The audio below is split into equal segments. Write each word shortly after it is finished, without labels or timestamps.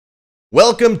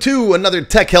Welcome to another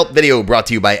Tech Help video brought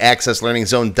to you by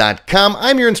AccessLearningZone.com.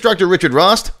 I'm your instructor, Richard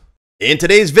Rost. In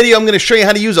today's video, I'm going to show you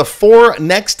how to use a for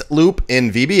next loop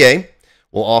in VBA.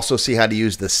 We'll also see how to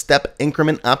use the Step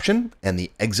Increment option and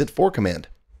the Exit for command.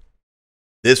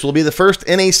 This will be the first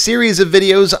in a series of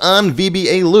videos on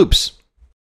VBA loops.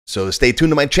 So stay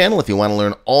tuned to my channel if you want to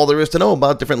learn all there is to know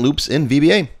about different loops in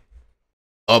VBA.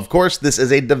 Of course, this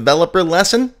is a developer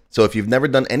lesson, so if you've never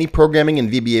done any programming in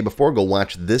VBA before, go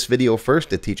watch this video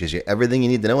first. It teaches you everything you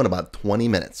need to know in about 20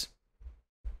 minutes.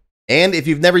 And if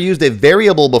you've never used a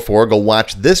variable before, go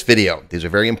watch this video. These are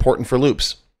very important for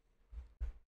loops.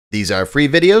 These are free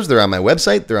videos. They're on my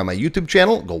website. They're on my YouTube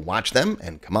channel. Go watch them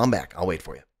and come on back. I'll wait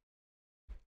for you.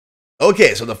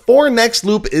 Okay, so the for next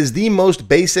loop is the most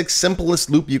basic, simplest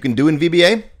loop you can do in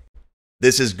VBA.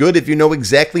 This is good if you know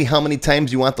exactly how many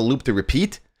times you want the loop to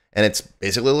repeat. And it's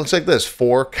basically looks like this.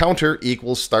 For counter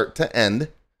equals start to end,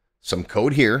 some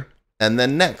code here, and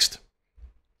then next.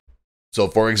 So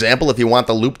for example, if you want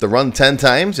the loop to run 10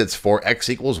 times, it's for x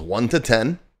equals 1 to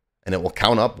 10, and it will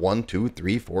count up 1, 2,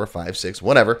 3, 4, 5, 6,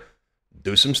 whatever.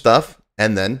 Do some stuff,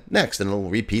 and then next, and it'll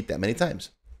repeat that many times.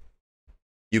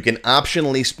 You can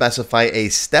optionally specify a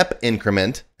step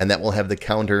increment, and that will have the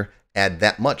counter add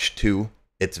that much to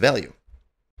its value.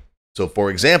 So for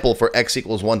example, for x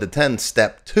equals 1 to 10,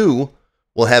 step 2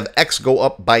 will have x go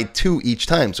up by 2 each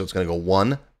time. So it's going to go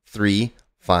 1, 3,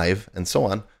 5, and so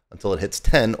on until it hits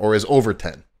 10 or is over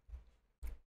 10.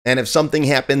 And if something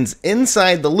happens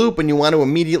inside the loop and you want to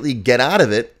immediately get out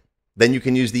of it, then you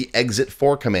can use the exit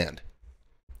for command.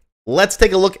 Let's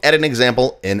take a look at an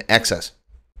example in Access.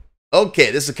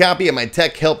 Okay, this is a copy of my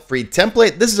Tech Help free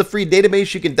template. This is a free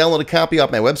database. You can download a copy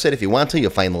off my website if you want to. You'll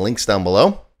find the links down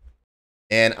below.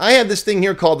 And I have this thing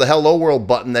here called the Hello World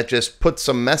button that just puts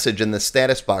some message in the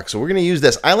status box. So we're going to use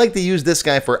this. I like to use this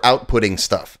guy for outputting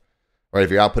stuff. Right?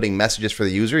 If you're outputting messages for the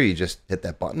user, you just hit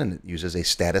that button and it uses a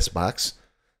status box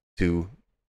to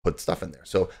put stuff in there.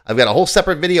 So I've got a whole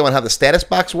separate video on how the status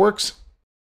box works.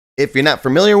 If you're not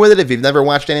familiar with it, if you've never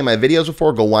watched any of my videos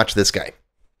before, go watch this guy.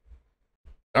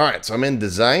 All right, so I'm in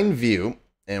Design View,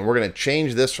 and we're going to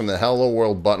change this from the Hello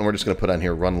World button. We're just going to put on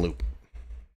here Run Loop.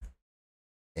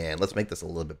 And let's make this a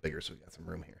little bit bigger so we got some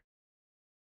room here.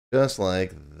 Just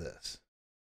like this.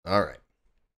 All right.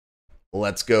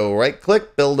 Let's go right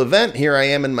click, build event. Here I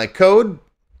am in my code.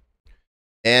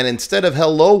 And instead of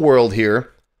Hello World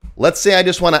here, let's say I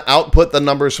just want to output the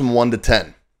numbers from 1 to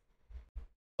 10.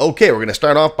 Okay, we're going to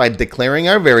start off by declaring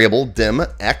our variable dim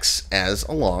x as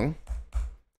along.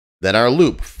 Then our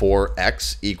loop for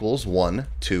x equals 1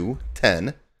 to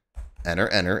 10. Enter,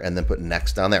 enter, and then put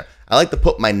next down there. I like to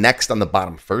put my next on the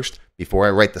bottom first before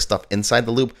I write the stuff inside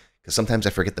the loop, because sometimes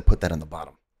I forget to put that on the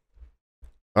bottom.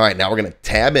 All right, now we're going to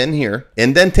tab in here.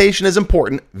 Indentation is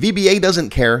important. VBA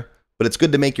doesn't care, but it's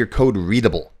good to make your code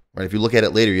readable. Right? If you look at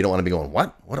it later, you don't want to be going,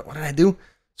 what did I do?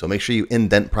 So make sure you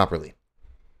indent properly.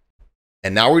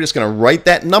 And now we're just going to write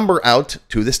that number out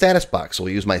to the status box. So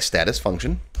we'll use my status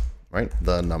function. Right?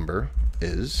 The number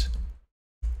is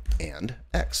and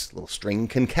x, little string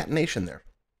concatenation there.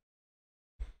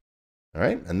 All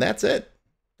right, and that's it.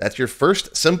 That's your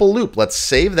first simple loop. Let's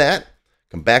save that,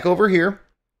 come back over here,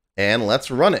 and let's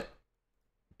run it.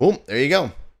 Boom, there you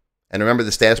go. And remember,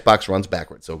 the status box runs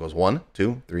backwards. So it goes 1,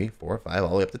 2, 3, 4, 5, all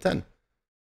the way up to 10.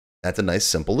 That's a nice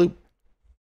simple loop.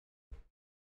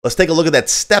 Let's take a look at that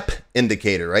step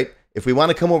indicator, right? If we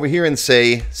want to come over here and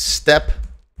say step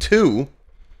 2,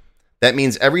 that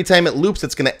means every time it loops,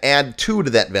 it's going to add 2 to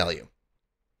that value.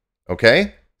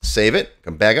 Okay, save it,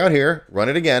 come back out here, run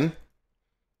it again,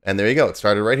 and there you go. It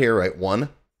started right here, right? 1,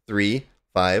 3,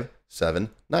 5, 7,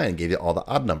 9, gave you all the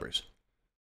odd numbers.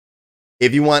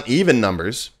 If you want even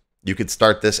numbers, you could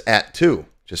start this at 2.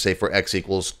 Just say for x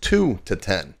equals 2 to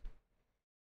 10.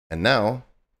 And now,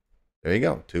 there you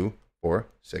go, 2, 4,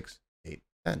 6, 8,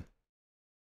 10.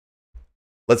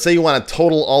 Let's say you want to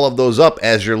total all of those up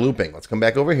as you're looping. Let's come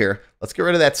back over here. Let's get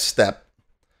rid of that step.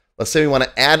 Let's say we want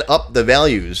to add up the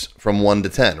values from 1 to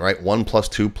 10, right? 1 plus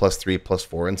 2 plus 3 plus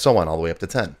 4 and so on all the way up to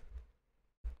 10.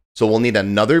 So we'll need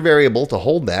another variable to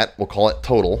hold that. We'll call it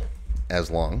total as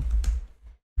long.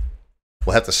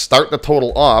 We'll have to start the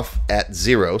total off at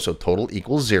 0, so total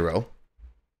equals 0.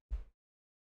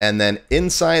 And then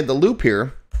inside the loop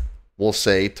here, we'll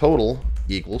say total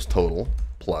equals total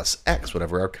plus x,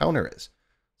 whatever our counter is.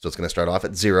 So it's going to start off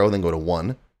at 0, then go to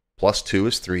 1, plus 2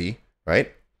 is 3,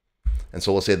 right? And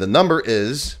so we'll say the number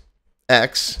is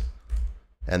x,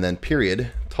 and then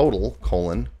period, total,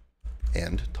 colon,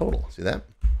 and total. See that?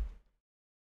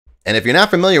 And if you're not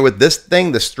familiar with this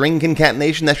thing, the string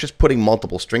concatenation, that's just putting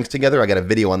multiple strings together. I got a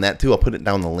video on that too. I'll put it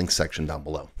down in the link section down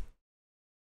below.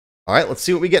 All right, let's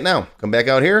see what we get now. Come back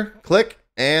out here, click,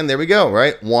 and there we go,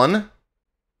 right? 1,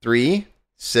 3,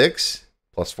 6,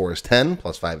 plus 4 is 10,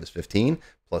 plus 5 is 15,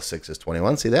 plus 6 is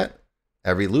 21. See that?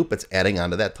 Every loop, it's adding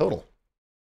onto that total.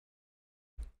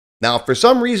 Now, if for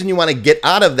some reason you want to get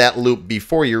out of that loop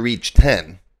before you reach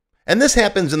 10, and this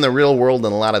happens in the real world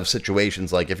in a lot of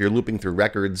situations, like if you're looping through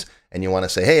records and you want to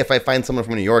say, hey, if I find someone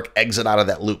from New York, exit out of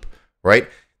that loop, right?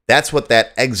 That's what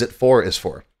that exit for is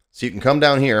for. So you can come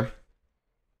down here,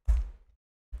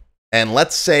 and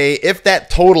let's say if that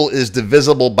total is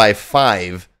divisible by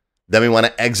 5, then we want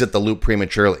to exit the loop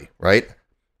prematurely, right?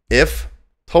 If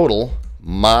total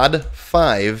mod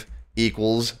 5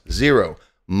 equals 0.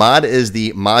 Mod is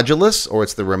the modulus, or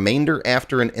it's the remainder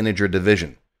after an integer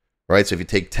division, right? So if you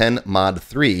take 10 mod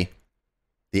 3,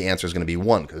 the answer is going to be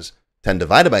 1, because 10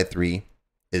 divided by 3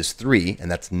 is 3,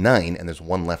 and that's 9, and there's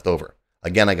 1 left over.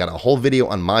 Again, I got a whole video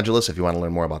on modulus. If you want to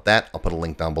learn more about that, I'll put a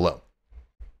link down below.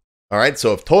 All right,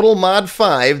 so if total mod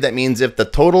 5, that means if the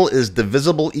total is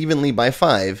divisible evenly by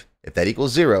 5, if that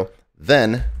equals 0,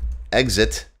 then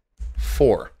exit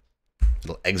 4.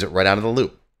 It'll exit right out of the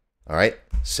loop. All right,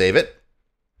 save it.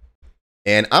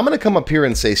 And I'm going to come up here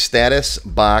and say status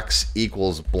box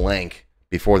equals blank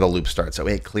before the loop starts. That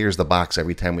way it clears the box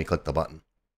every time we click the button.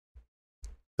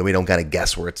 So we don't got to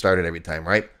guess where it started every time,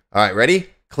 right? All right, ready?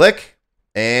 Click.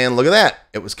 And look at that.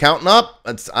 It was counting up.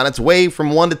 It's on its way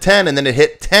from 1 to 10, and then it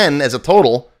hit 10 as a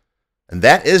total. And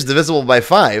that is divisible by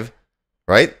 5,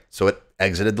 right? So it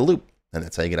exited the loop. And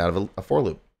that's how you get out of a for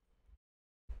loop.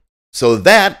 So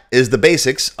that is the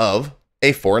basics of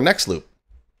a for next loop.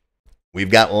 We've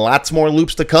got lots more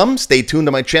loops to come. Stay tuned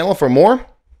to my channel for more.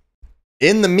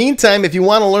 In the meantime, if you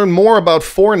want to learn more about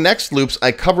for next loops,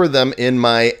 I cover them in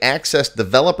my Access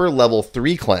Developer Level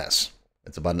 3 class.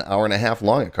 It's about an hour and a half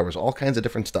long. It covers all kinds of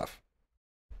different stuff.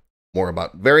 More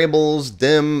about variables,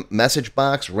 dim, message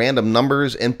box, random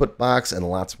numbers, input box, and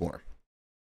lots more.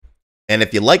 And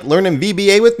if you like learning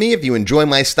VBA with me, if you enjoy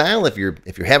my style, if you're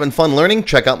having fun learning,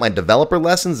 check out my developer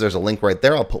lessons. There's a link right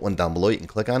there. I'll put one down below you can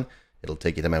click on. It'll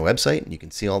take you to my website, and you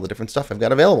can see all the different stuff I've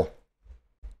got available.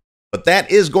 But that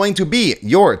is going to be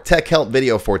your tech help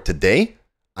video for today.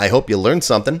 I hope you learned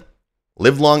something.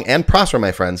 Live long and prosper,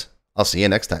 my friends. I'll see you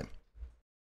next time.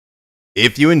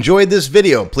 If you enjoyed this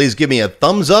video, please give me a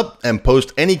thumbs up and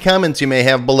post any comments you may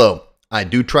have below. I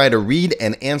do try to read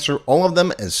and answer all of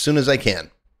them as soon as I can.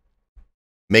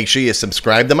 Make sure you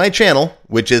subscribe to my channel,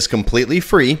 which is completely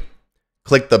free.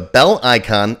 Click the bell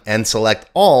icon and select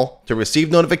all to receive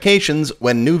notifications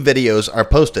when new videos are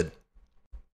posted.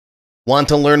 Want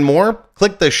to learn more?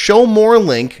 Click the Show More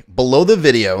link below the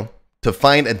video to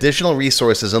find additional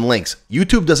resources and links.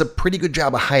 YouTube does a pretty good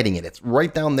job of hiding it. It's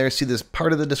right down there. See this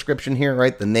part of the description here,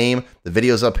 right? The name, the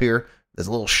video's up here. There's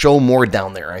a little Show More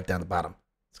down there, right down the bottom.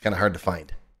 It's kind of hard to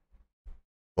find.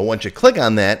 But once you click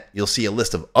on that, you'll see a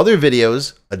list of other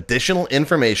videos, additional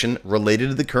information related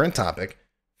to the current topic,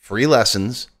 free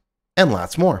lessons, and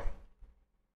lots more.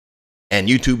 And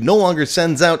YouTube no longer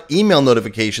sends out email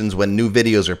notifications when new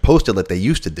videos are posted like they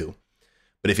used to do.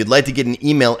 But if you'd like to get an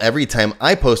email every time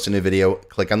I post a new video,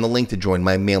 click on the link to join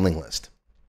my mailing list.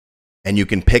 And you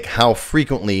can pick how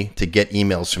frequently to get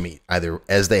emails from me, either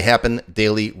as they happen,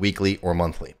 daily, weekly, or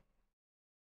monthly.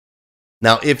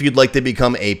 Now, if you'd like to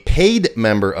become a paid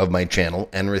member of my channel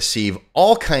and receive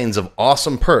all kinds of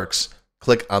awesome perks,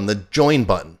 click on the Join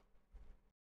button.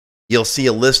 You'll see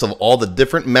a list of all the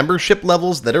different membership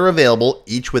levels that are available,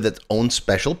 each with its own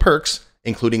special perks,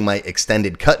 including my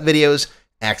extended cut videos,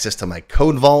 access to my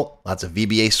code vault, lots of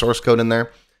VBA source code in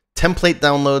there, template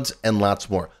downloads, and lots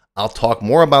more. I'll talk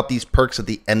more about these perks at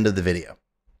the end of the video.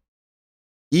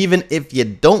 Even if you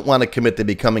don't want to commit to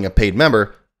becoming a paid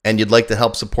member and you'd like to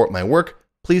help support my work,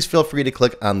 please feel free to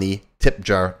click on the tip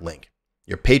jar link.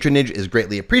 Your patronage is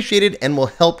greatly appreciated and will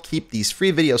help keep these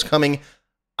free videos coming.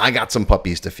 I got some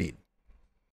puppies to feed.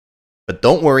 But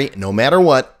don't worry, no matter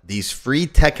what, these free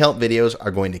tech help videos are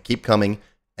going to keep coming.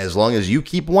 As long as you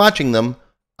keep watching them,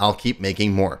 I'll keep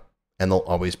making more, and they'll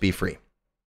always be free.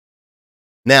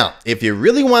 Now, if you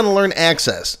really want to learn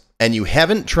Access and you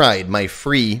haven't tried my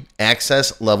free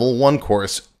Access Level 1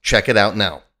 course, check it out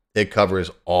now. It covers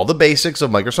all the basics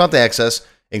of Microsoft Access,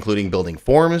 including building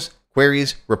forms,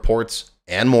 queries, reports,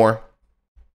 and more.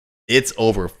 It's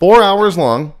over 4 hours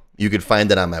long. You can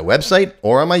find it on my website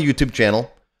or on my YouTube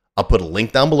channel. I'll put a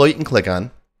link down below you can click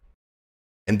on.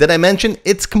 And did I mention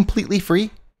it's completely free?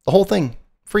 The whole thing,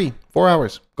 free, 4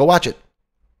 hours. Go watch it.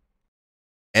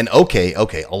 And okay,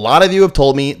 a lot of you have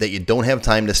told me that you don't have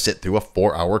time to sit through a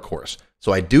 4-hour course.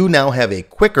 So I do now have a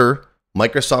quicker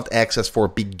Microsoft Access for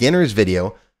Beginners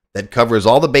video that covers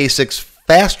all the basics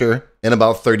faster in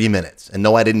about 30 minutes. And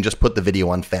no, I didn't just put the video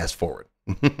on fast forward,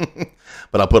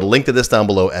 but I'll put a link to this down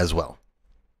below as well.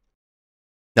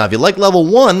 Now, if you like level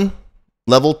 1,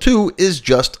 level 2 is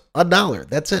just $1.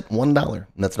 That's it, $1. And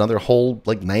that's another whole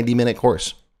like 90-minute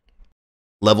course.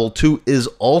 Level 2 is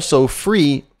also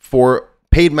free for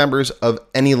paid members of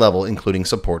any level, including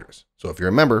supporters. So if you're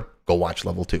a member, go watch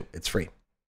level 2. It's free.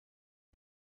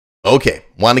 Okay,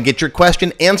 want to get your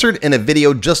question answered in a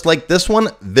video just like this one?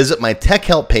 Visit my tech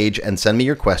help page and send me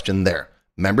your question there.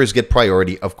 Members get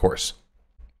priority, of course.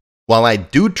 While I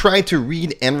do try to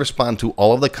read and respond to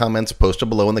all of the comments posted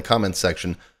below in the comments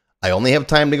section, I only have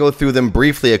time to go through them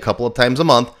briefly a couple of times a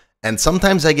month, and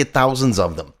sometimes I get thousands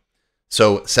of them.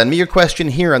 So send me your question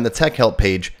here on the tech help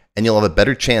page, and you'll have a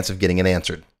better chance of getting it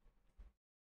answered.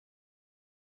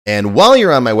 And while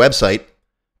you're on my website,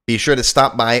 be sure to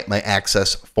stop by my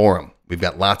Access forum. We've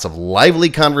got lots of lively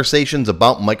conversations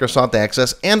about Microsoft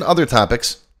Access and other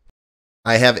topics.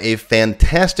 I have a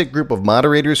fantastic group of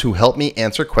moderators who help me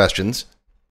answer questions.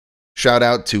 Shout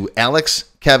out to Alex,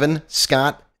 Kevin,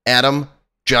 Scott, Adam,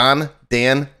 John,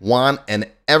 Dan, Juan, and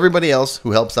everybody else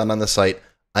who helps out on the site.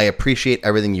 I appreciate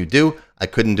everything you do. I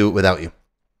couldn't do it without you.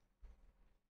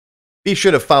 Be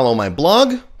sure to follow my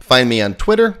blog, find me on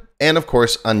Twitter, and of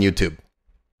course on YouTube.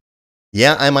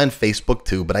 Yeah, I'm on Facebook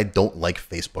too, but I don't like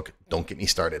Facebook. Don't get me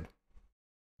started.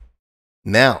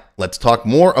 Now, let's talk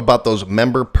more about those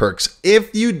member perks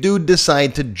if you do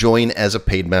decide to join as a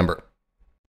paid member.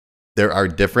 There are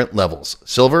different levels: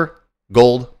 silver,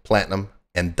 gold, platinum,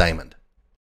 and diamond.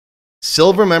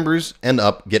 Silver members and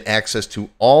up get access to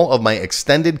all of my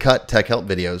extended cut tech help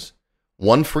videos,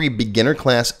 one free beginner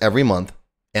class every month,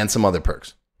 and some other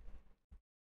perks.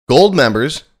 Gold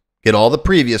members get all the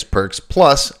previous perks,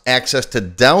 plus access to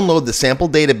download the sample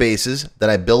databases that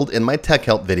I build in my tech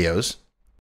help videos,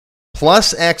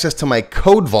 plus access to my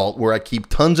code vault where I keep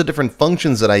tons of different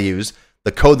functions that I use,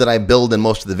 the code that I build in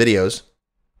most of the videos.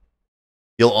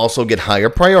 You'll also get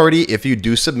higher priority if you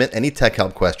do submit any tech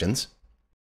help questions.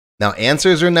 Now,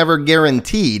 answers are never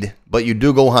guaranteed, but you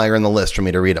do go higher in the list for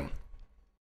me to read them.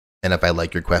 And if I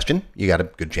like your question, you got a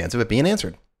good chance of it being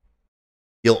answered.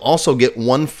 You'll also get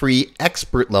one free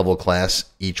expert level class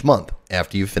each month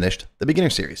after you've finished the beginner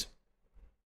series.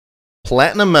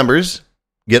 Platinum members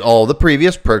get all the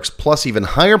previous perks plus even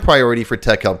higher priority for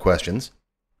tech help questions.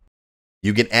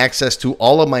 You get access to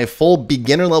all of my full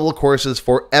beginner level courses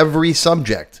for every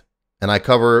subject. And I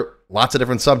cover lots of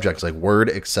different subjects like Word,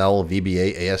 Excel,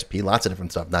 VBA, ASP, lots of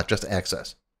different stuff, not just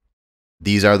Access.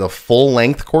 These are the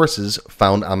full-length courses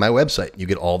found on my website. You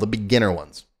get all the beginner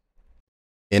ones.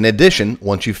 In addition,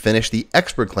 once you finish the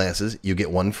expert classes, you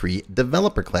get one free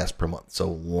developer class per month.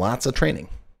 So lots of training.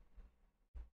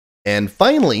 And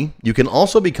finally, you can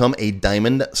also become a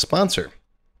diamond sponsor.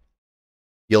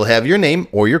 You'll have your name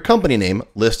or your company name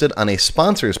listed on a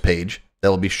sponsors page that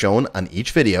will be shown on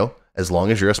each video as long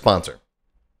as you're a sponsor.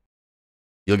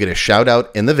 You'll get a shout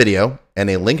out in the video and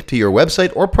a link to your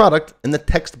website or product in the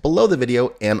text below the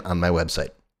video and on my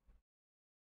website.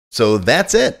 So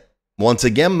that's it. Once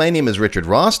again, my name is Richard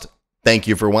Rost. Thank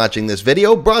you for watching this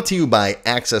video brought to you by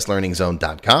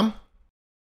accesslearningzone.com.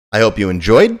 I hope you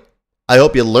enjoyed. I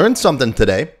hope you learned something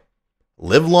today.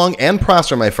 Live long and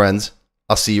prosper, my friends.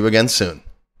 I'll see you again soon.